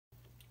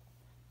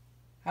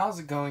How's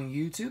it going,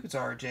 YouTube? It's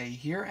RJ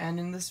here, and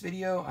in this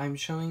video I'm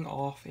showing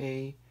off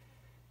a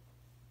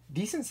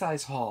decent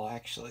sized haul,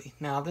 actually.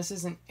 Now, this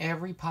isn't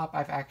every pop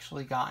I've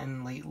actually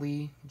gotten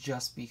lately,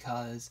 just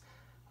because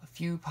a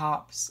few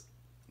pops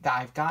that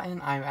I've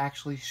gotten I'm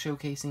actually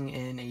showcasing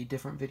in a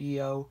different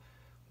video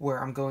where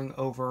I'm going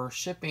over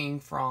shipping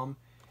from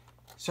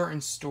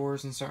certain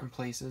stores in certain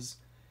places.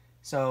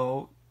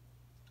 So,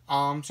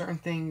 certain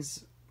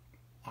things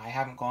I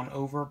haven't gone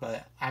over,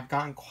 but I've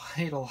gotten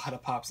quite a lot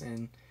of pops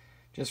in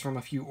just from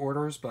a few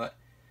orders,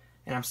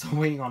 and I'm still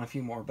waiting on a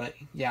few more. But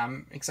yeah,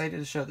 I'm excited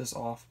to show this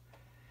off.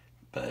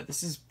 But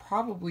this is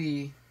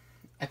probably,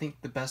 I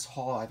think, the best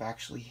haul I've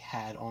actually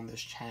had on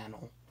this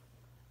channel.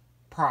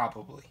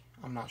 Probably.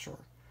 I'm not sure.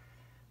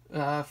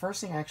 First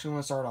thing I actually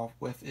want to start off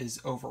with is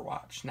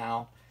Overwatch.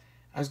 Now,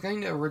 I was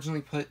going to originally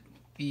put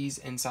these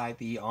inside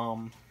the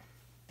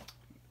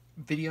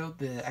video,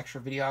 the extra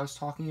video I was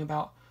talking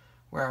about,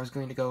 where I was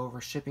going to go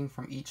over shipping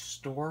from each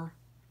store,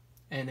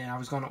 and then I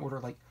was going to order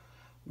like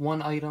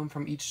one item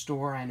from each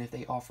store, and if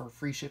they offer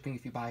free shipping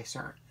if you buy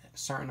a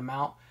certain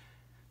amount,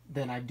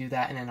 then I do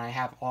that, and then I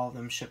have all of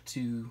them shipped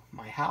to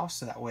my house,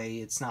 so that way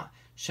it's not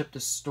shipped to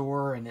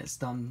store and it's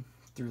done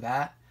through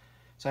that.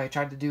 So I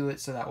tried to do it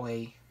so that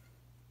way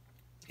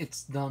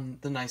it's done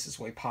the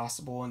nicest way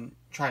possible and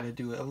try to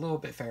do it a little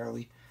bit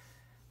fairly.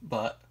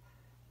 But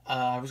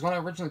I was going to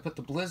originally put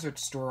the Blizzard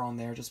store on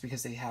there just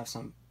because they have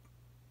some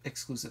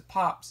exclusive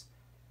pops,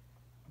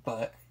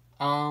 but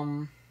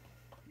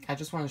I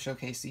just want to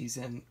showcase these,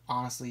 and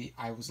honestly,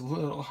 I was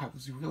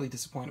really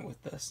disappointed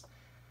with this.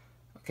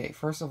 Okay,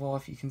 first of all,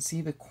 if you can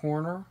see the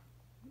corner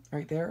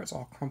right there, it's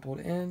all crumpled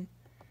in.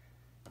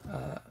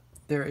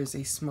 There is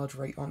a smudge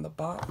right on the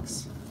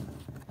box.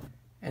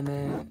 And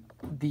then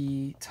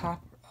the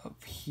top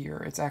of here,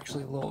 it's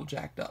actually a little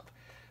jacked up.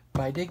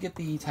 But I did get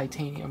the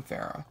titanium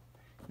Farah.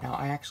 Now,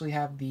 I actually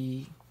have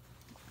the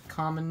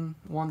common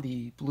one,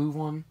 the blue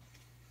one,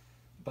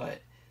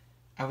 but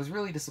I was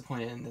really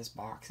disappointed in this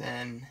box,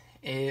 and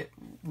it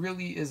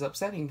really is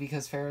upsetting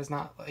because Farah is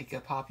not like a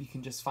pop you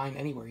can just find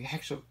anywhere. You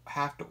actually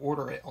have to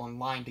order it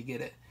online to get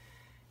it.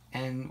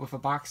 And with a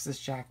box this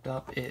jacked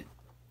up, it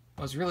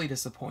was really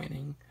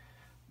disappointing.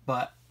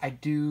 But I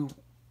did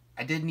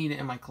need it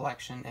in my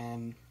collection,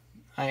 and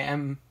I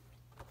am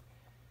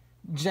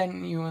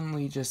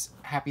genuinely just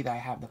happy that I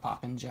have the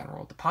pop in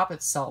general. The pop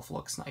itself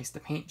looks nice. The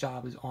paint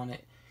job on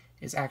it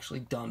is actually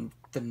done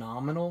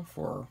phenomenal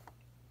for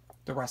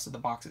the rest of the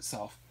box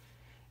itself.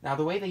 Now,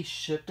 the way they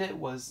shipped it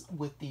was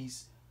with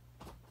these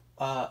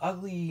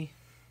ugly,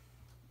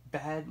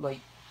 bad, like,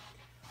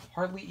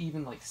 hardly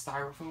even, like,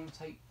 styrofoam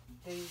type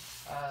thing.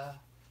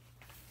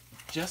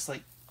 Just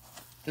like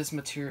this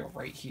material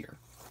right here.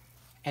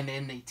 And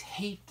then they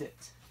taped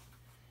it.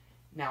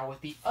 Now,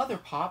 with the other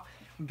pop,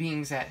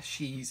 being that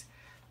she's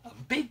a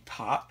big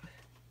pop,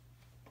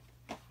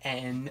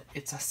 and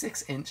it's a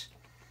 6-inch,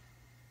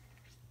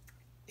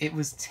 it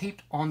was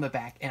taped on the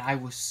back, and I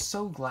was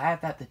so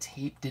glad that the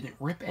tape didn't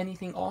rip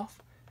anything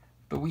off.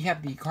 But we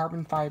have the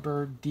carbon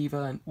fiber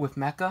D.Va with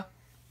Mecha.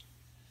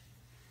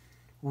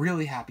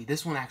 Really happy.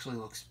 This one actually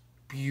looks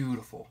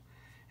beautiful.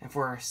 And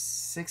for a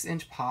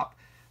 6-inch pop,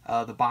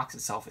 the box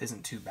itself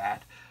isn't too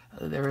bad.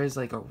 There is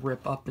like a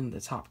rip up in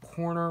the top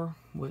corner,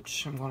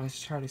 which I'm going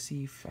to try to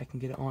see if I can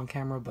get it on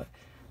camera, but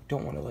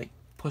don't want to like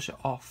push it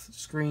off the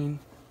screen.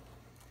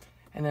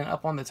 And then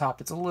up on the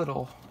top, it's a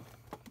little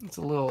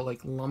like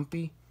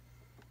lumpy.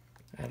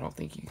 I don't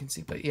think you can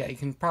see, but yeah, you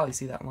can probably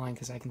see that line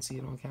because I can see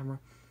it on camera.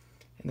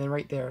 And then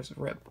right there is a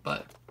rip,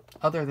 but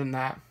other than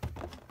that,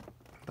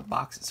 the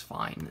box is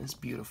fine. It's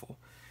beautiful.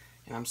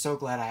 And I'm so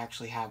glad I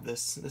actually have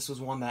this. This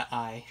was one that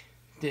I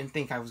didn't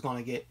think I was going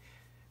to get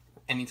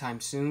anytime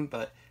soon,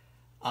 but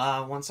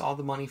once all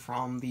the money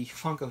from the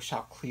Funko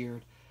shop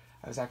cleared,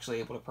 I was actually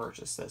able to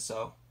purchase this.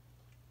 So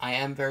I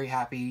am very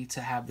happy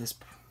to have this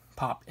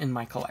pop in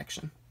my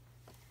collection.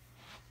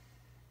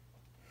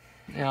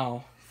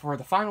 Now, for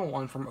the final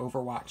one from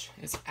Overwatch,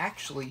 it's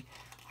actually,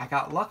 I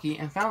got lucky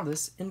and found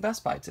this in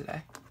Best Buy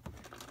today.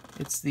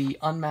 It's the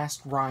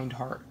Unmasked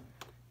Reinhardt.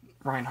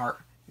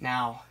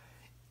 Now,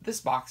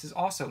 this box is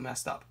also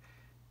messed up.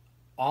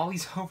 All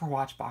these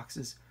Overwatch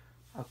boxes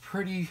are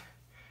pretty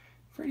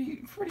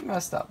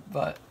messed up,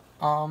 but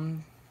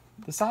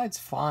the side's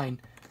fine.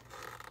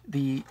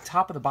 The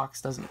top of the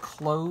box doesn't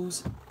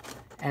close,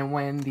 and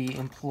when the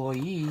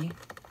employee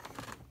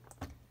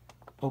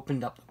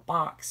opened up the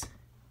box,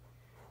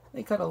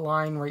 they cut a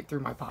line right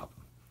through my pop.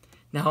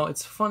 Now,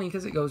 it's funny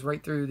because it goes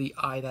right through the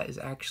eye that is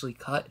actually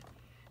cut,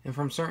 and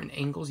from certain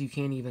angles you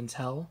can't even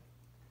tell,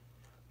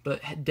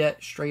 but dead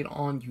straight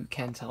on you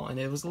can tell, and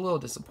it was a little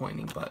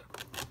disappointing, but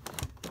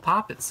the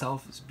pop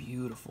itself is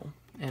beautiful,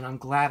 and I'm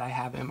glad I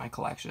have it in my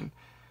collection.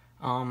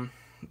 Glad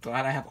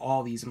I have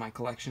all these in my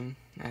collection,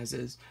 as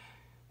is.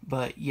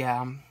 But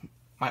yeah,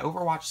 my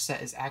Overwatch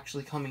set is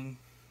actually coming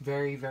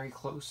very, very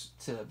close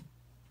to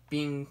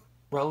being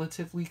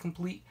relatively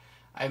complete.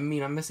 I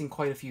mean, I'm missing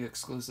quite a few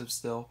exclusives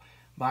still,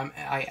 but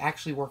I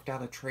actually worked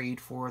out a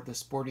trade for the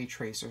Sporty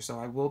Tracer,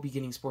 so I will be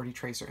getting Sporty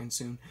Tracer in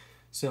soon.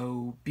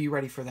 So be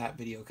ready for that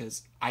video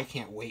because I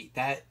can't wait.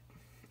 I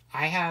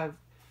have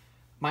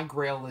my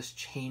Grail list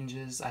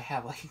changes. I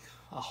have like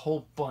a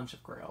whole bunch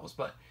of Grails,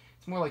 but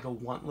it's more like a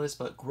want list.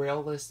 But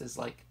Grail list is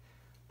like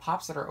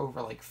pops that are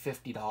over like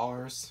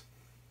 $50,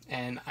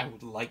 and I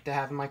would like to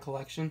have in my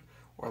collection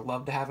or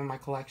love to have in my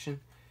collection.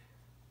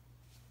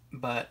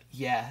 But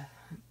yeah,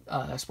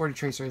 Sporty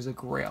Tracer is a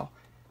Grail.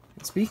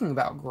 And speaking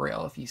about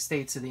Grail, if you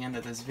stay to the end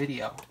of this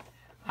video,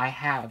 I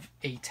have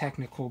a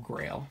technical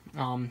Grail.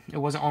 It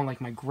wasn't on like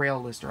my Grail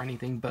list or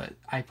anything, but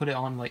I put it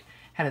on like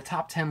had a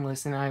top 10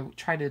 list, and I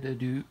tried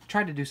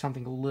to do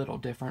something a little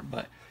different.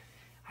 But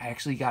I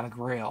actually got a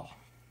Grail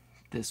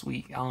this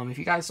week. If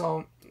you guys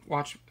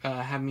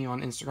have me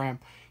on Instagram,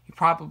 you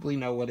probably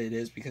know what it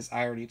is because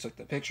I already took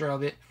the picture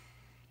of it.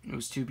 It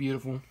was too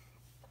beautiful.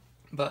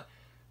 But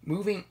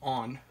moving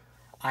on,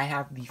 I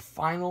have the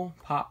final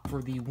pop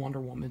for the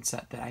Wonder Woman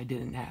set that I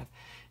didn't have,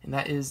 and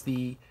that is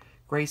the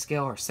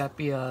grayscale or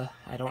sepia.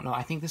 I don't know.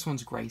 I think this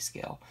one's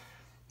grayscale,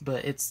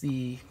 but it's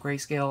the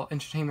grayscale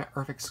Entertainment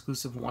Earth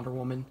exclusive Wonder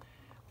Woman.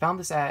 Found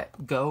this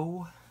at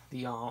Go,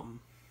 the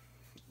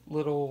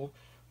little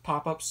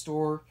pop-up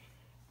store,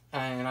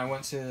 and I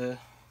went to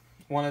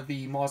one of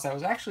the malls that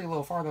was actually a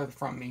little farther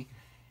from me,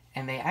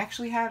 and they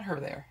actually had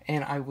her there,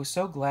 and I was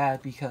so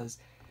glad because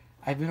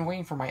I've been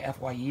waiting for my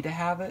FYE to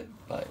have it,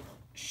 but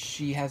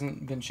she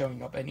hasn't been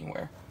showing up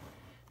anywhere.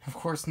 Of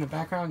course, in the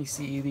background, you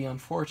see the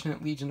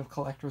unfortunate Legion of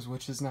Collectors,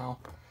 which is now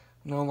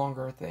no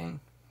longer a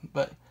thing.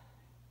 But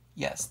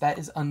yes, that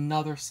is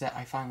another set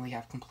I finally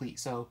have complete.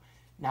 So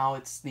now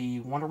it's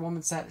the Wonder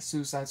Woman set,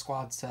 Suicide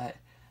Squad set,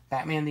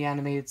 Batman the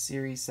Animated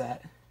Series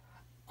set,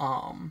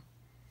 Hellboy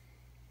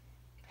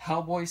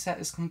set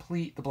is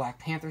complete, the Black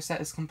Panther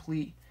set is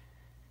complete.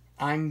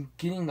 I'm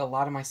getting a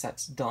lot of my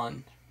sets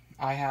done.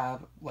 I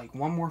have like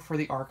one more for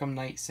the Arkham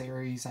Knight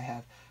series, I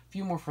have a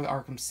few more for the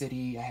Arkham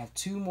City, I have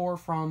 2 more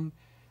from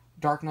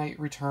Dark Knight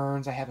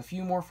Returns, I have a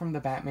few more from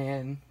the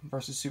Batman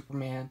vs.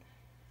 Superman,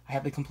 I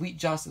have the complete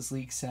Justice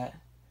League set,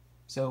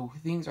 so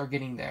things are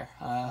getting there.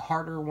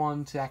 Harder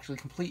one to actually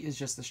complete is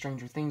just the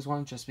Stranger Things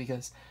one, just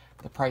because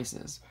the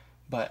prices,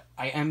 but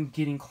I am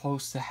getting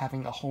close to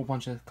having a whole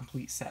bunch of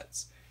complete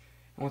sets.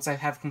 And once I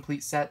have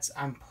complete sets,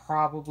 I'm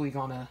probably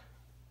gonna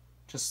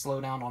just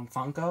slow down on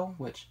Funko,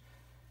 which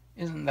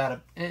isn't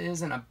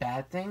a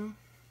bad thing,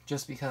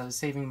 just because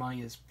saving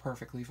money is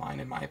perfectly fine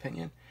in my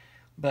opinion.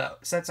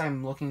 But sets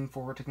I'm looking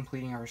forward to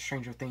completing are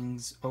Stranger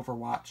Things,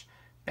 Overwatch,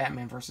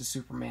 Batman vs.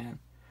 Superman.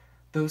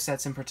 Those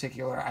sets in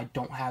particular, I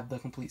don't have the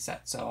complete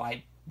set, so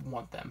I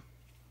want them.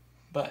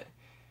 But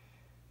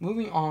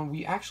moving on,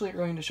 we actually are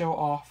going to show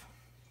off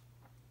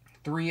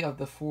 3 of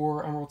the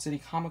 4 Emerald City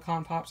Comic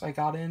Con pops I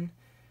got in.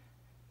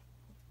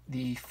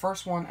 The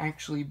first one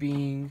actually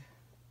being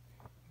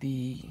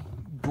the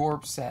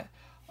Dorb set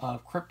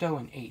of Crypto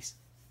and Ace.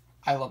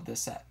 I love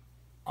this set.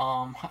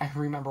 I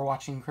remember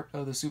watching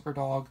Crypto the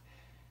Superdog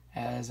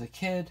as a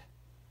kid,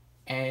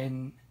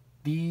 and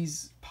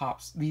these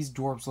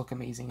Dorbs look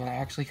amazing, and I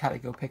actually gotta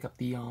go pick up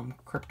the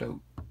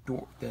Crypto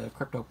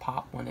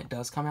pop when it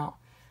does come out.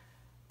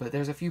 But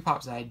there's a few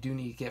pops that I do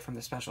need to get from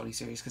the Specialty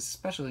Series, because the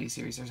Specialty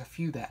Series, there's a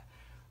few that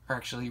are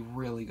actually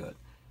really good.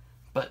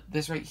 But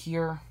this right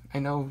here, I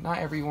know not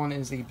everyone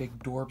is a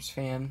big Dorbs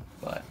fan,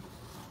 but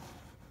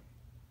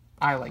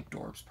I like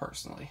Dorbs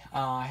personally.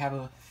 I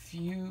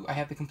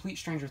have the complete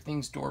Stranger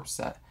Things Dorb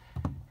set,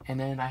 and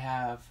then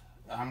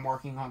I'm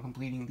working on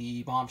completing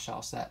the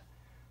Bombshell set.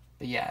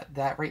 But yeah,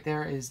 that right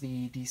there is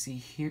the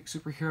DC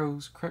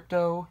Superheroes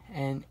Crypto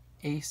and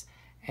Ace,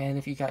 and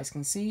if you guys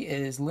can see,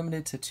 it is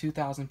limited to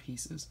 2,000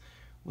 pieces,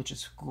 which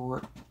is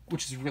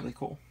really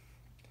cool.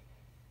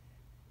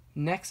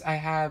 Next, I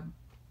have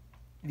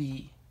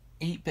the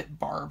 8-bit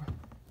Barb.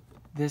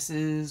 This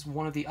is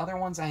one of the other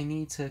ones I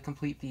need to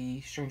complete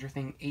the Stranger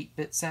Things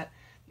 8-bit set.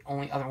 The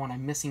only other one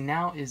I'm missing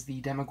now is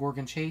the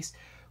Demogorgon Chase,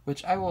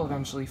 which I will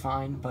eventually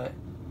find, but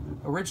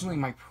originally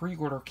my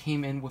pre-order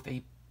came in with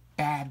a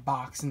bad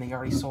box and they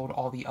already sold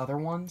all the other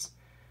ones.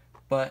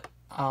 But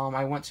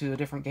I went to a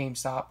different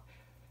GameStop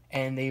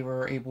and they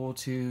were able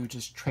to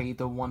just trade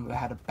the one that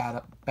had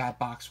a bad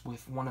box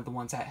with one of the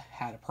ones that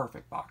had a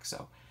perfect box.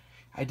 So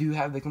I do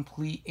have the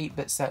complete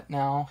 8-bit set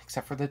now,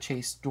 except for the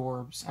Chase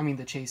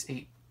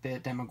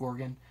 8-bit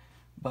Demogorgon,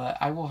 but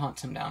I will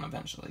hunt him down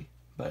eventually.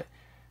 But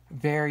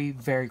very,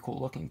 very cool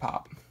looking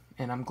pop,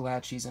 and I'm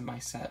glad she's in my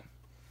set.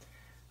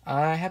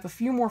 I have a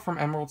few more from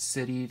Emerald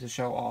City to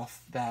show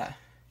off. That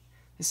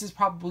this is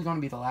probably going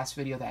to be the last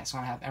video that's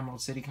going to have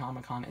Emerald City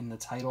Comic Con in the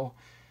title,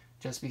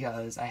 just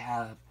because I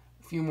have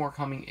a few more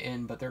coming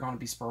in, but they're going to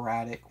be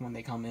sporadic when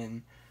they come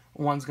in.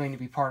 One's going to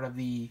be part of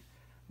the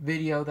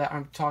video that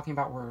I'm talking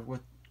about, where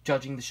with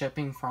judging the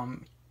shipping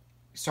from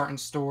certain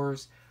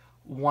stores.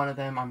 One of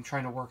them I'm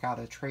trying to work out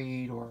a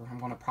trade, or I'm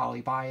going to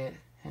probably buy it,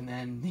 and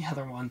then the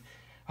other one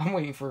I'm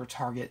waiting for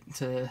Target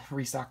to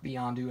restock the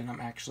Yondu, and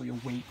I'm actually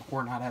awake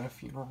or not at a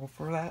funeral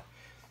for that.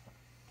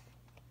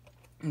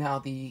 Now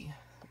the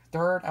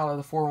third out of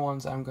the 4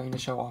 ones I'm going to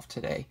show off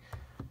today.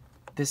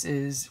 This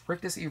is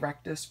Rictus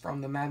Erectus from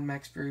the Mad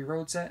Max Fury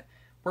Road set,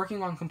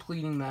 working on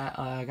completing that.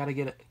 I gotta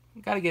get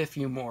a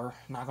few more.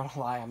 Not gonna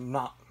lie, I'm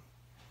not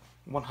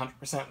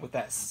 100% with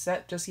that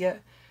set just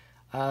yet.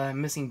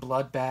 I'm missing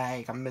Blood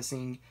Bag. I'm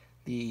missing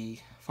the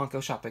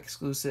Funko Shop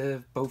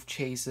exclusive, both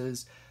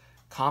chases,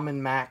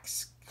 Common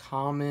Max,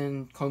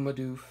 Common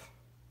Comadoof,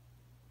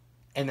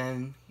 and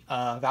then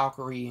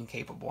Valkyrie and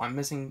Capable. I'm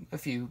missing a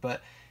few,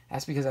 but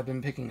that's because I've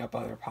been picking up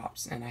other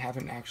pops and I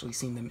haven't actually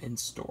seen them in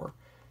store.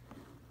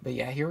 But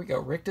yeah, here we go.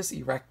 Rictus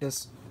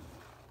Erectus.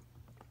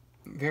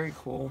 Very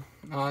cool.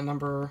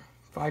 Number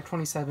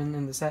 527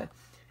 in the set.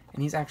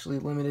 And he's actually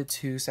limited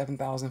to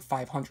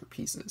 7,500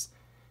 pieces.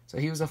 So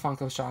he was a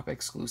Funko Shop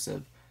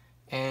exclusive.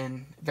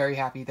 And very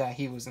happy that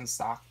he was in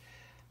stock.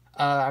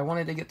 I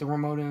wanted to get the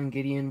Ramona and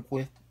Gideon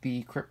with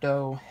the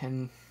Crypto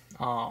and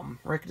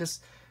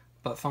Rictus.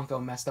 But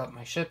Funko messed up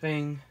my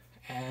shipping.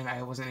 And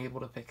I wasn't able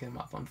to pick them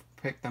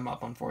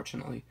up,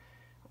 unfortunately.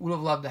 Would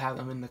have loved to have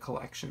them in the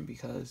collection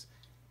because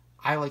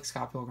I like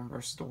Scott Pilgrim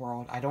vs. the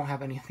World. I don't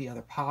have any of the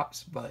other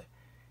pops, but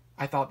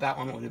I thought that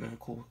one would have been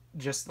cool,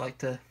 just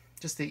to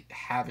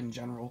have in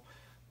general.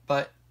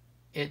 But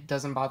it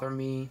doesn't bother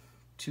me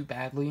too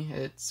badly.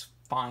 It's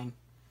fine.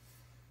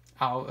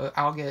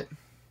 I'll get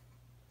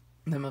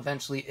them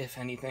eventually, if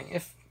anything.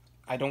 If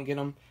I don't get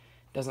them,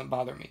 it doesn't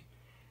bother me.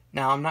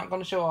 Now, I'm not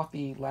going to show off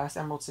the last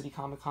Emerald City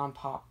Comic Con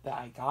pop that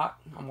I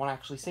got. I'm going to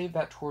actually save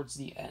that towards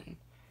the end.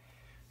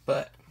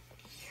 The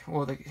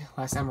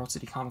last Emerald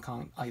City Comic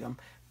Con item.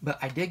 But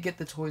I did get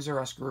the Toys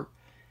R Us group.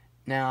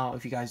 Now,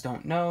 if you guys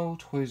don't know,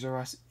 Toys R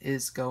Us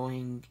is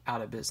going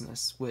out of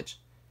business, which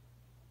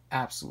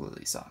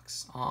absolutely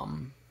sucks.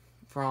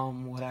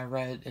 From what I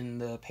read in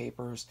the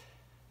papers,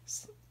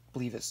 I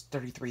believe it's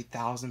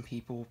 33,000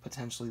 people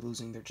potentially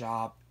losing their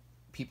job.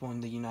 People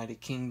in the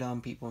United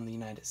Kingdom, people in the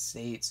United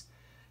States.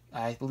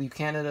 I believe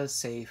Canada is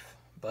safe,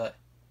 but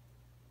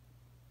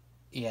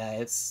yeah,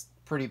 it's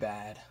pretty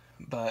bad.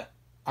 But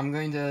I'm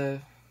going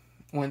to,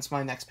 once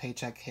my next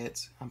paycheck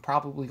hits, I'm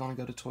probably going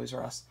to go to Toys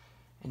R Us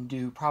and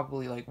do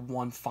probably like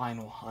one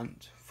final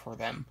hunt for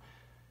them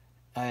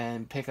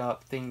and pick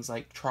up things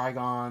like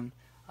Trigon,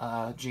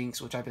 Jinx,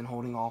 which I've been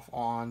holding off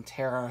on,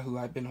 Terra, who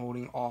I've been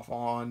holding off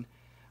on,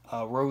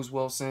 Rose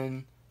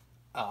Wilson,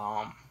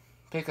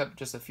 pick up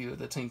just a few of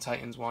the Teen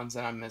Titans ones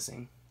that I'm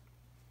missing.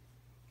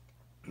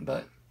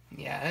 But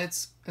yeah,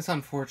 it's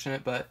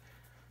unfortunate, but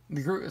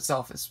the group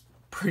itself is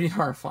pretty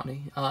darn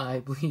funny. I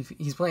believe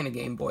he's playing a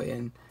Game Boy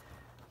and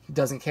he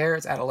doesn't care.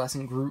 It's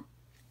adolescent Groot.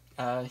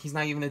 He's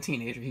not even a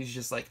teenager. He's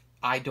just like,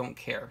 I don't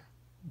care.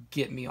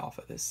 Get me off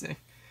of this thing.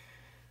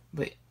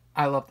 But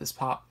I love this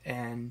pop,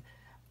 and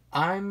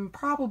I'm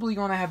probably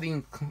gonna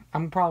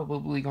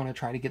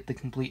try to get the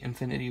complete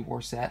Infinity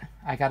War set.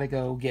 I gotta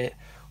go get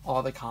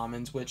all the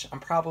commons, which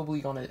I'm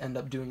probably gonna end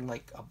up doing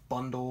like a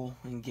bundle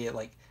and get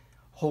like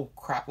a whole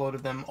crap load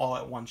of them all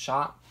at one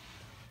shot.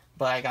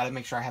 But I gotta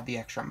make sure I have the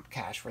extra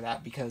cash for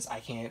that because I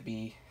can't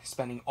be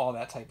spending all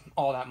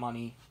that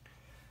money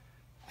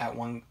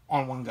on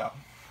one go.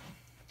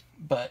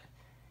 But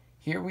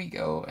here we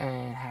go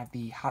and have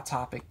the Hot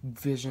Topic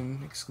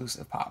Vision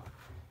exclusive pop.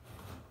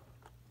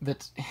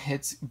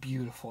 It's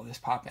beautiful, this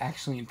pop,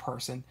 actually in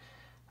person.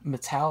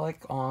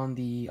 Metallic on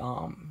the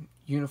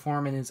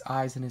uniform and his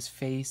eyes and his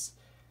face.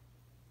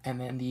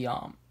 And then the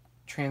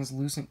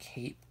translucent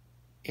cape.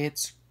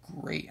 It's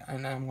great.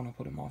 And I'm going to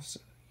put him off so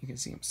you can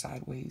see him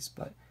sideways.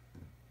 But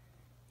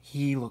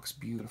he looks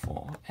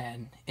beautiful.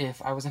 And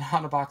if I was an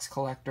out-of-box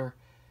collector,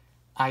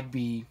 I'd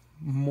be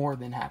more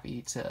than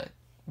happy to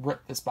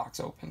rip this box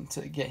open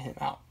to get him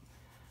out.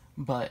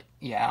 But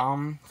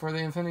yeah, for the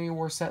Infinity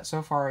War set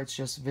so far, it's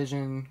just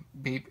Vision,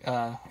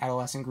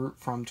 Adolescent Group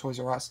from Toys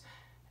R Us,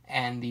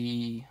 and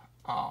the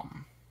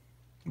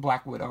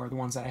Black Widow are the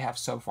ones that I have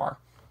so far.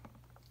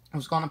 I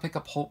was going to pick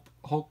up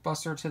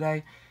Hulkbuster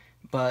today,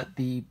 but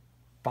the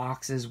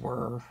boxes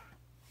were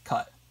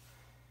cut.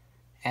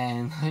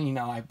 And,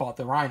 I bought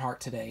the Reinhardt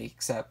today,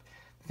 except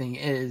the thing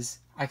is,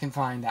 I can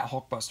find that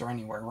Hulkbuster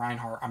anywhere.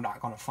 Reinhardt, I'm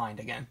not going to find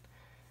again.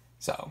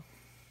 So,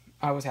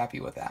 I was happy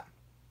with that.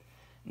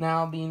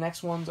 Now, the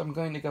next ones I'm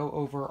going to go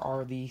over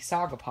are the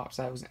Saga Pops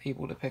that I was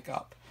able to pick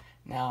up.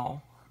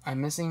 Now,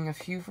 I'm still missing a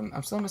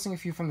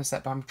few from the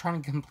set, but I'm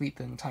trying to complete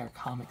the entire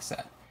comic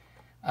set.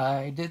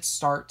 I did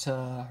start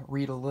to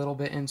read a little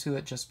bit into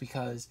it just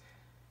because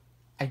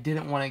I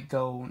didn't want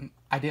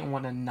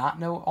to not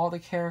know all the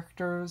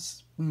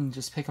characters,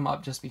 just pick them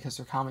up just because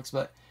they're comics,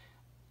 but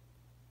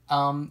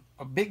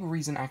a big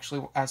reason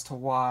actually as to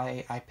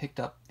why I picked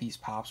up these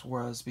pops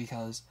was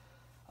because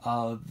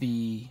of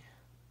the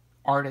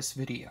artist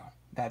video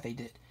that they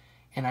did,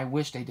 and I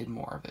wish they did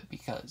more of it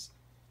because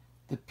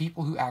the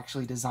people who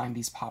actually designed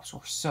these pops were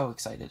so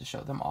excited to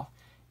show them off.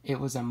 It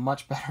was a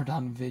much better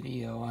done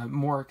video,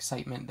 more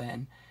excitement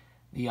than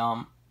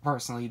the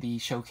personally the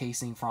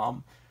showcasing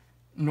from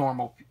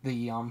normal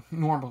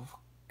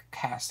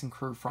cast and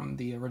crew from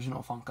the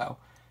original Funko.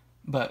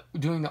 But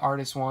doing the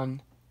artist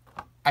one,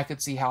 I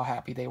could see how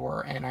happy they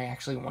were, and I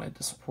actually wanted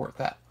to support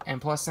that.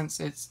 And plus, since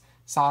it's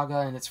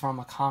Saga and it's from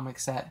a comic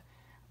set,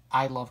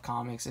 I love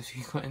comics, if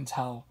you couldn't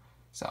tell.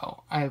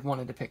 So I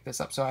wanted to pick this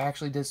up. So I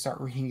actually did start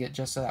reading it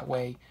just so that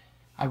way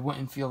I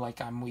wouldn't feel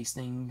like I'm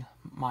wasting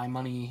my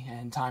money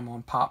and time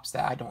on pops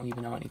that I don't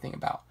even know anything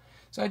about.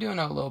 So I do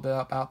know a little bit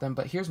about them,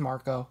 but here's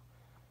Marco.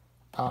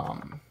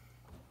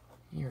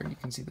 Here you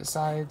can see the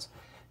sides.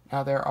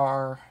 Now there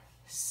are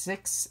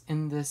 6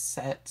 in this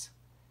set,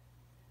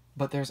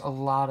 but there's a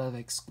lot of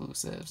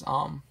exclusives.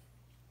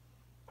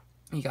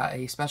 You got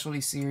a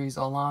specialty series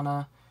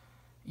Alana.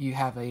 You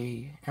have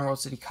a Emerald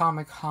City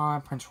Comic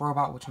Con Prince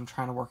Robot, which I'm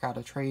trying to work out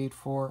a trade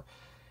for.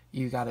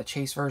 You got a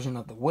chase version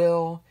of the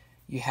Will.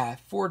 You have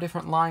 4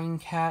 different Lion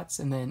Cats,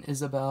 and then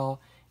Isabel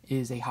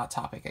is a Hot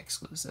Topic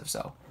exclusive.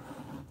 So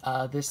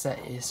this set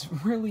is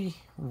really,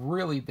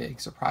 really big,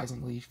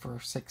 surprisingly, for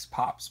 6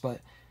 pops,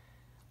 but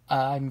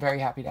I'm very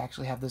happy to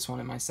actually have this one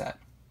in my set.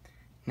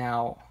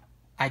 Now,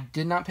 I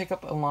did not pick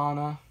up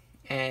Alana,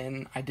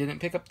 and I didn't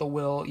pick up the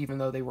Will, even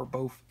though they were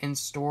both in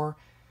store,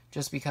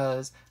 just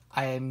because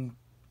I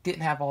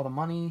didn't have all the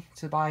money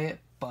to buy it,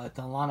 but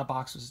the Alana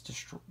box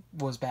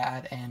was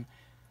bad, and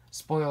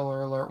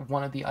spoiler alert,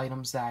 one of the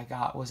items that I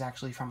got was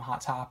actually from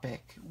Hot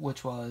Topic,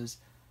 which was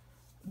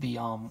the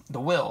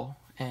Will,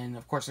 and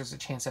of course there's a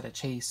chance at a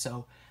chase,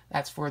 so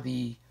that's for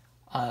the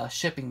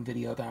shipping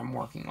video that I'm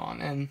working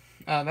on, and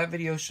that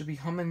video should be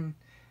coming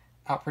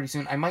out pretty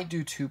soon. I might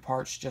do 2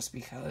 parts just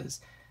because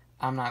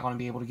I'm not going to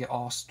be able to get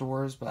all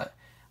stores, but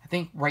I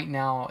think right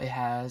now it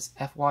has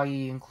FYE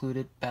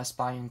included, Best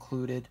Buy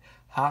included,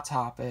 Hot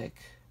Topic,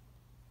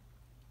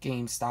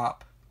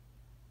 GameStop,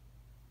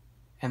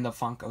 and the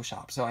Funko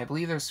shop. So I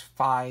believe there's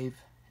 5.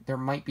 There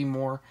might be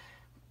more,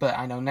 but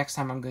I know next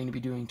time I'm going to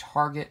be doing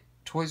Target,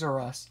 Toys R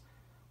Us,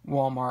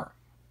 Walmart,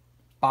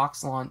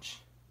 Box Lunch,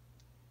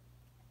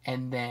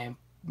 and then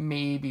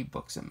maybe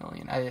Books A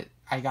Million.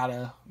 I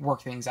gotta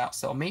work things out,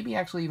 so maybe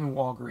actually even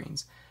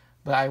Walgreens.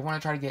 But I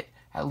want to try to get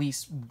at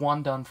least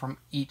 1 done from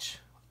each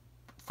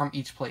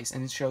place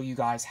and show you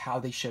guys how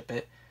they ship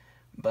it.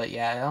 But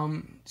yeah,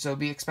 so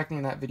be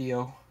expecting that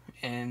video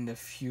in the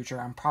future.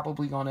 I'm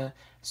probably gonna,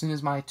 as soon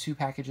as my 2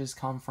 packages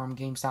come from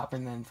GameStop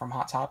and then from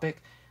Hot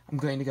Topic, I'm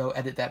going to go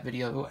edit that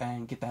video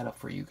and get that up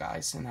for you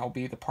guys, and that'll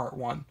be the part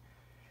 1.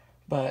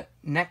 But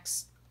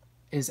next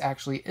is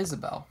actually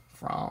Isabel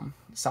from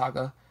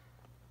Saga.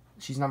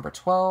 She's number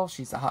 12.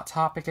 She's the Hot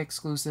Topic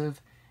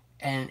exclusive,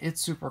 and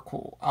it's super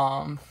cool.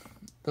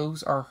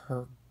 Those are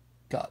her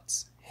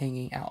guts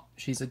hanging out.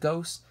 She's a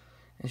ghost,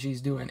 and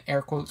she's doing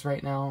air quotes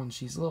right now, and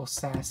she's a little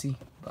sassy,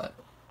 but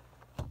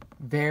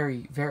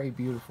very, very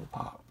beautiful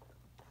pop.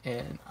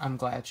 And I'm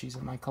glad she's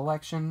in my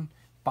collection.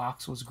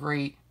 Box was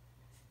great.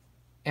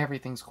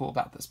 Everything's cool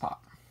about this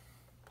pop.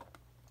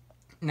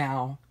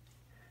 Now,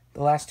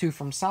 the last 2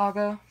 from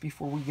Saga,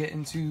 before we get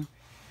into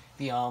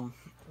the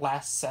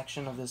last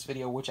section of this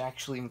video, which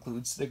actually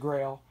includes the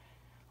Grail,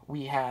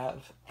 we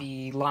have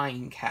the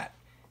Lion Cat.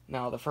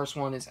 Now, the first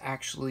one is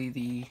actually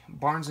the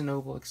Barnes &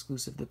 Noble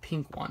exclusive, the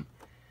pink one.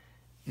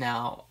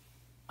 Now,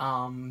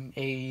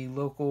 a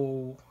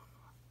local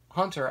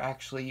hunter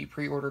actually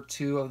pre-ordered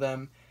 2 of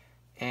them,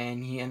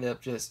 and he ended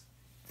up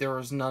there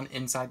was none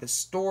inside the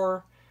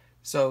store,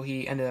 so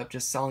he ended up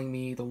just selling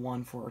me the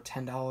one for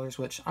 $10,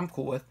 which I'm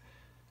cool with.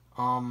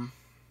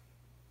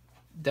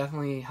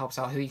 Definitely helps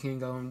out. He can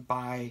go and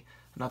buy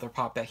another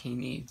pop that he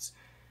needs.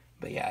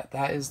 But yeah,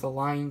 that is the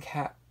Lion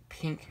Cat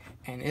pink,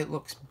 and it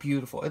looks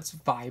beautiful. It's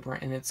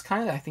vibrant, and it's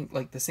kind of, I think,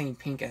 like the same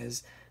pink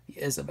as the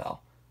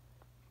Isabel,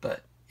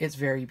 but it's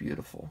very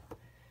beautiful.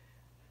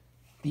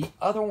 The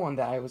other one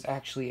that I was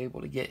actually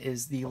able to get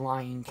is the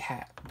Lion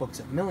Cat Books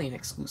A Million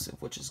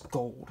exclusive, which is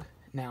gold.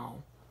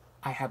 Now,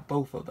 I have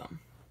both of them,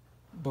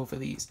 both of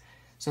these.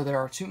 So there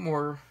are 3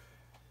 more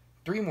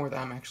that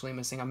I'm actually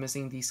missing. I'm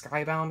missing the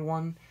Skybound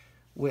one,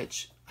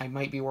 which I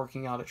might be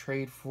working out a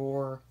trade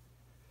for,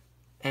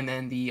 and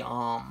then the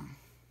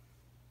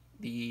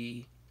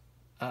PX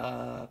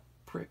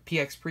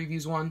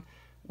Previews one,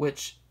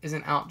 which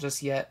isn't out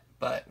just yet,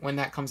 but when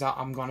that comes out,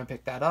 I'm gonna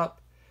pick that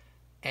up.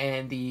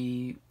 And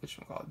the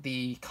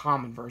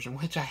common version,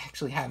 which I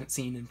actually haven't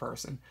seen in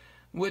person,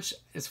 which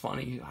is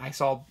funny. I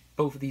saw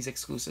both of these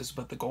exclusives,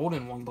 but the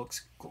golden one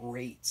looks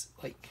great.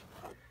 Like,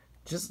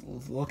 just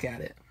look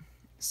at it.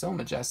 So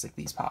majestic,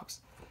 these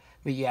pops.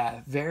 But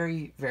yeah,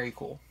 very, very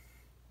cool.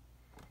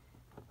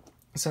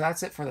 So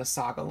that's it for the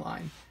Saga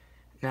line.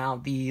 Now,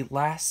 the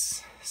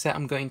last set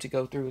I'm going to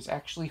go through is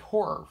actually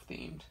horror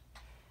themed.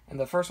 And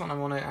the first one I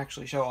want to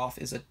actually show off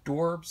is a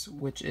Dorbs,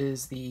 which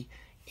is the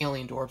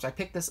Alien Dorbs. I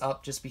picked this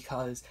up just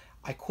because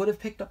I could have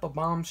picked up a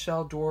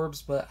Bombshell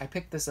Dorbs, but I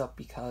picked this up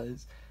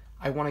because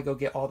I want to go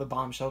get all the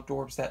Bombshell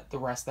Dorbs that the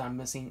rest that I'm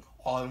missing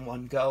all in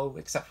one go,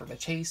 except for the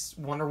Chase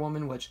Wonder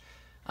Woman, which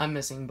I'm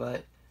missing,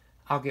 but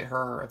I'll get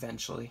her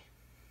eventually.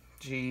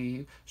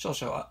 She'll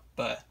show up,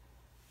 but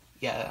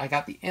yeah, I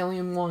got the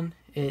Alien one.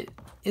 It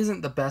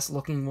isn't the best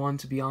looking one,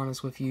 to be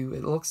honest with you.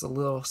 It looks a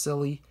little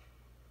silly.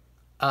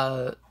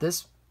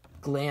 This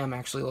glam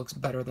actually looks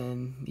better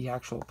than the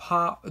actual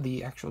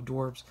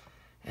Dorbs.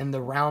 And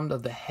the roundness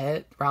of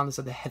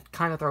the head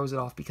kind of throws it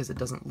off because it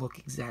doesn't look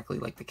exactly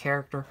like the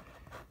character.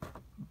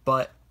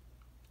 But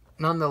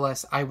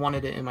nonetheless, I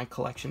wanted it in my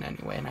collection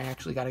anyway, and I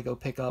actually got to go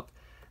pick up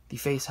the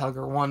face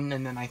hugger one,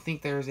 and then I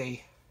think there's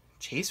a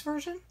Chase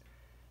version,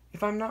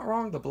 if I'm not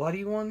wrong, the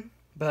bloody one,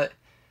 but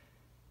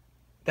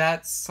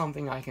that's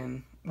something I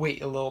can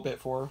wait a little bit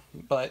for.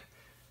 But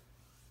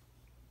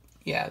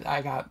yeah,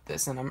 I got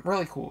this, and I'm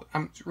really cool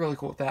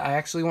with that. I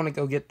actually want to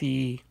go get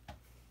the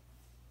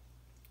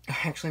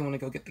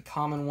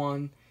common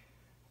one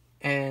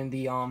and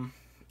the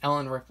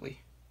Ellen Ripley.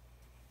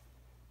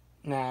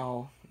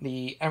 Now,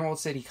 the Emerald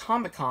City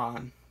Comic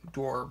Con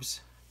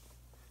Dorbs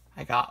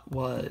I got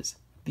was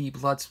the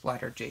Blood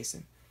Splatter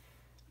Jason.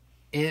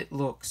 It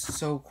looks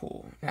so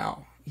cool.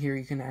 Now, here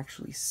you can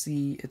actually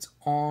see it's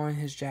on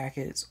his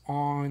jacket, it's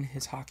on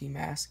his hockey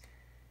mask.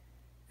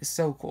 It's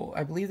so cool.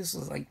 I believe this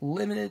was like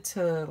limited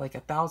to like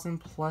 1,000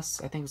 plus.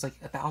 I think it was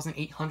like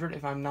 1,800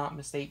 if I'm not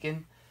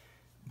mistaken.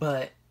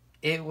 But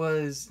it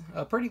was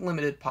a pretty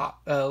limited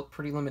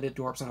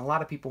Dorbs, and a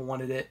lot of people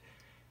wanted it.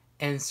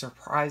 And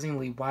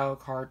surprisingly,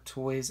 Wildcard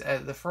Toys,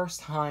 the first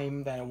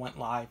time that it went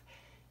live,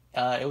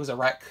 it was a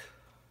wreck.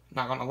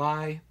 Not gonna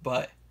lie,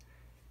 but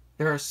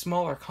they're a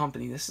smaller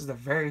company. This is the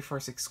very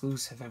first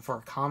exclusive, and for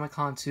a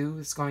Comic-Con too,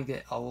 it's going to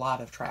get a lot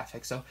of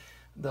traffic. So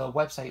the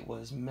website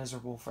was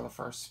miserable for the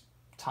first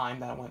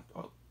time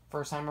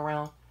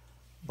around,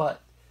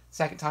 but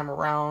second time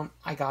around,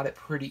 I got it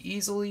pretty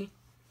easily,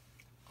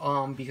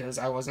 because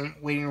I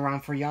wasn't waiting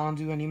around for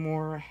Yondu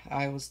anymore.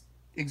 I was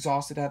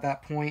exhausted at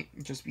that point,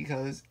 just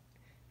because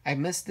I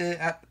missed it.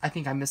 I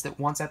think I missed it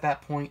once at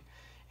that point.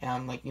 And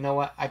I'm like, you know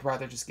what? I'd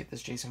rather just get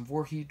this Jason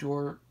Voorhees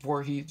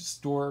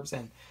Dorbs,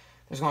 and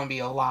there's going to be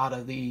a lot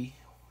of the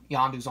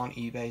Yondus on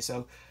eBay,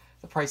 so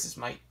the prices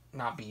might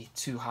not be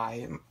too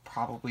high.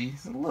 Probably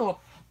a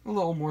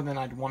little more than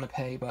I'd want to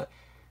pay, but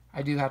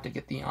I do have to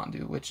get the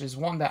Yondu, which is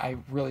one that I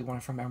really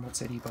wanted from Emerald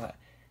City, but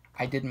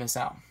I did miss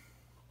out.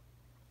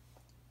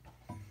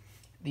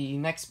 The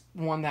next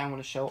one that I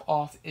want to show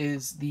off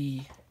is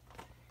the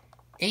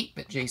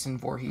 8-bit Jason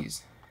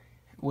Voorhees,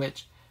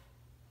 which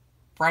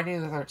Friday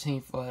the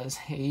 13th was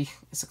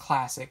it's a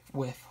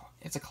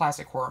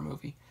classic horror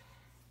movie.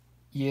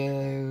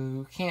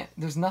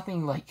 There's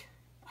nothing like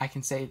I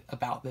can say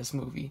about this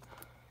movie.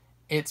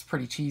 It's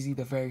pretty cheesy,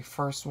 the very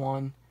first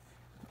one,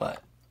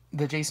 but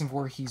the Jason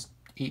Voorhees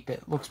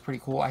 8-bit looks pretty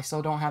cool. I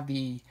still don't have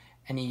the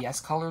NES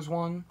Colors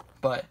one,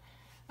 but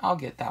I'll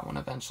get that one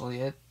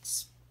eventually.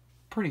 It's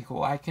pretty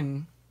cool. I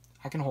can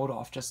hold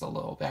off just a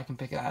little bit. I can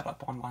pick that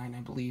up online,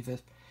 I believe,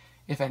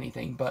 if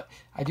anything. But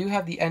I do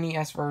have the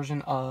NES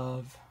version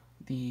of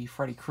the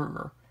Freddy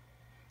Krueger.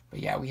 But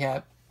yeah, we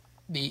have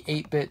the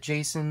 8-bit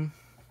Jason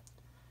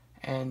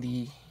and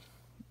the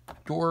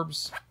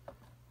Dorbs,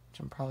 which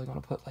I'm probably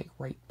going to put like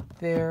right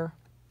there.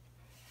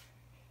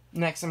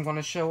 Next, I'm going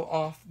to show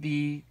off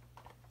the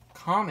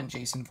common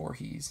Jason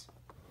Voorhees.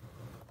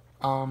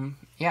 Yeah,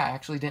 I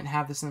actually didn't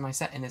have this in my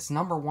set, and it's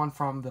 #1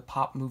 from the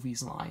Pop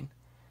Movies line.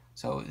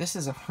 So this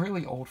is a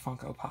really old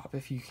Funko Pop,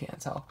 if you can't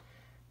tell.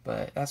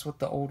 But that's what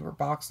the older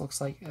box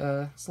looks like.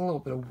 It's a little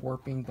bit of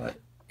warping, but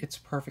it's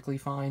perfectly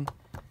fine.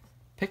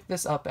 Picked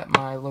this up at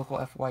my local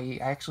FYE.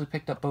 I actually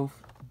picked up both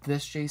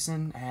this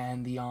Jason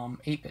and the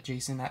 8-bit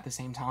Jason at the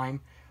same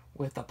time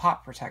with a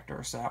pop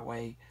protector, so that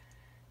way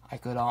I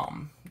could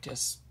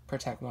just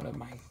protect one of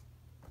my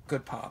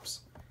good pops.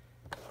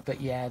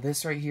 But yeah,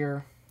 this right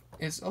here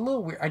is a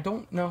little weird. I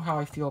don't know how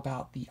I feel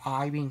about the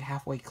eye being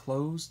halfway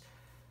closed,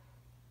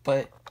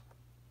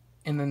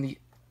 and then the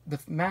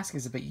mask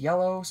is a bit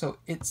yellow, so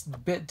it's a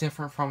bit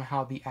different from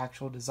how the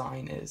actual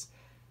design is,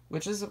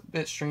 which is a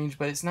bit strange,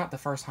 but it's not the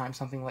first time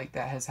something like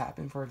that has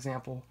happened. For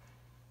example,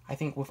 I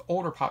think with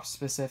older pops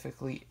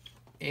specifically,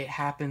 it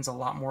happens a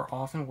lot more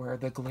often where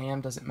the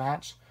glam doesn't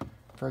match.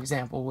 For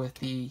example, with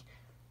the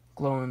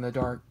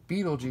glow-in-the-dark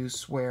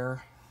Beetlejuice,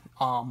 where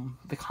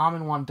the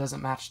common one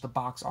doesn't match the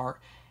box art,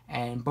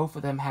 and both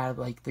of them have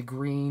like the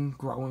green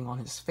growing on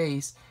his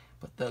face,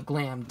 but the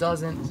glam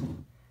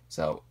doesn't.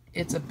 So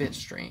it's a bit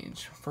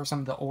strange for some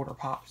of the older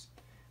pops.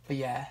 But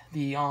yeah,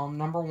 the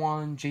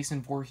 #1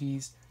 Jason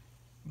Voorhees,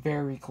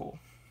 very cool.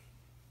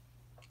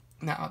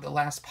 Now the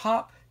last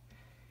pop,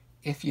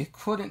 if you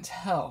couldn't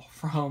tell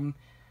from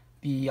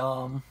the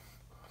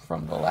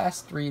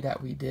last 3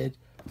 that we did,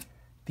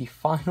 the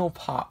final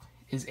pop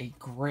is a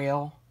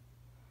Grail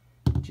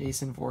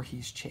Jason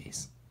Voorhees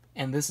Chase.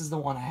 And this is the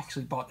one I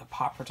actually bought the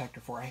pop protector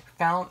for.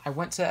 I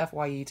went to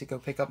FYE to go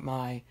pick up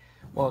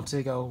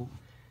to go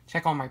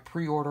check on my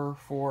pre-order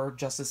for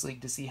Justice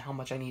League to see how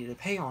much I needed to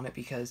pay on it,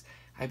 because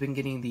I've been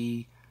getting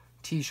the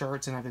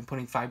t-shirts and I've been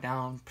putting 5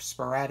 down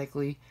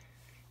sporadically.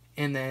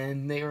 And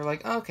then they were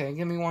like, okay,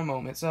 give me one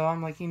moment. So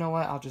I'm like, you know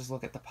what, I'll just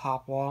look at the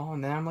pop wall.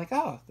 And then I'm like,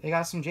 oh, they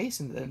got some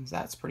Jason then.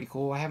 That's pretty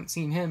cool. I haven't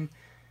seen him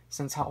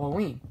since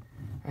Halloween.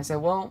 I said,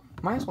 well,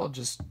 might as well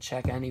just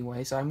check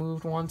anyway. So I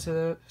moved one to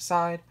the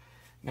side.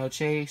 No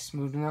Chase.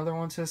 Moved another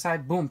one to the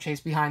side. Boom,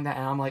 Chase behind that.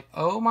 And I'm like,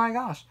 oh my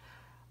gosh.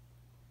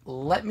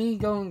 Let me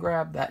go and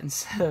grab that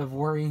instead of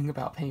worrying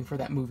about paying for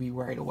that movie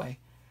right away.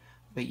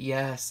 But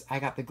yes, I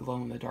got the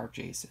glow-in-the-dark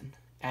Jason.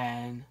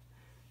 And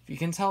if You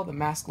can tell the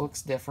mask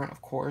looks different,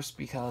 of course,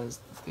 because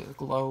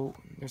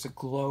there's a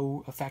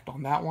glow effect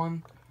on that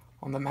one,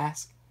 on the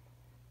mask.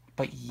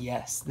 But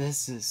yes,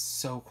 this is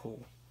so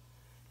cool.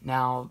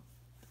 Now,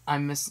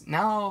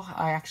 now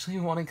I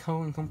actually want to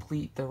go and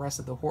complete the rest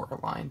of the horror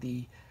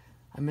line.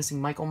 I'm missing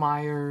Michael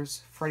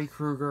Myers, Freddy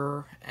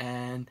Krueger,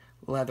 and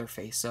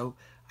Leatherface. So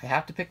I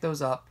have to pick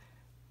those up.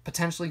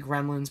 Potentially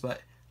Gremlins,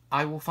 but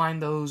I will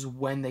find those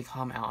when they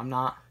come out. I'm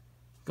not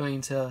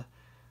going to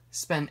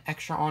spend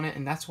extra on it,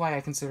 and that's why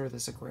I consider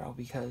this a Grail,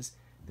 because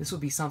this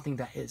would be something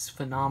that is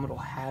phenomenal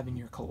to have in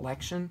your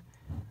collection,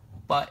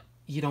 but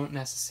you don't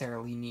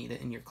necessarily need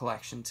it in your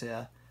collection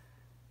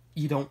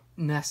you don't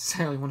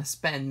necessarily want to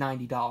spend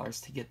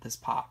 $90 to get this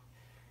pop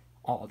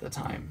all the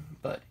time.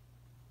 But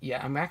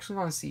yeah, I'm actually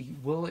going to see,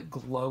 will it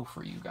glow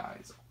for you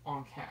guys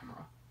on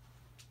camera?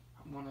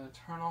 I'm going to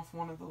turn off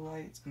one of the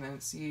lights and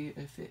then see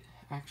if it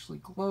actually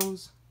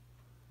glows.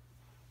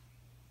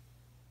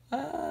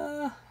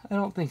 I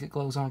don't think it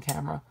glows on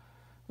camera,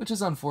 which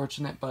is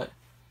unfortunate, but,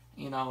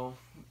 you know,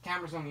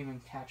 cameras don't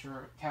even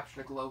capture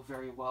the glow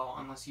very well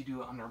unless you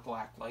do it under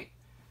black light.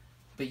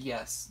 But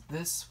yes,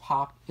 this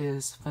pop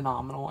is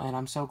phenomenal, and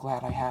I'm so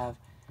glad I have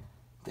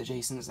the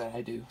Jasons that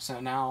I do. So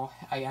now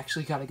I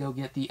actually got to go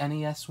get the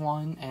NES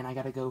one, and I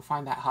got to go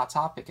find that Hot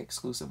Topic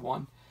exclusive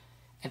one,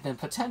 and then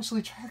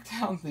potentially track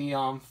down the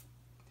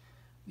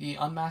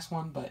Unmasked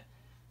one, but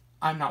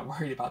I'm not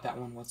worried about that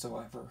one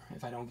whatsoever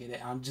if I don't get it.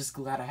 I'm just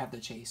glad I have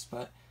the Chase.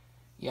 But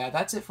yeah,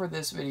 that's it for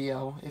this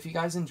video. If you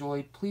guys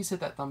enjoyed, please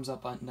hit that thumbs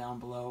up button down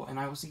below, and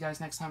I will see you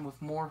guys next time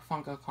with more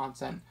Funko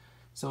content.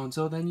 So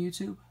until then,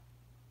 YouTube,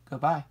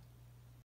 goodbye.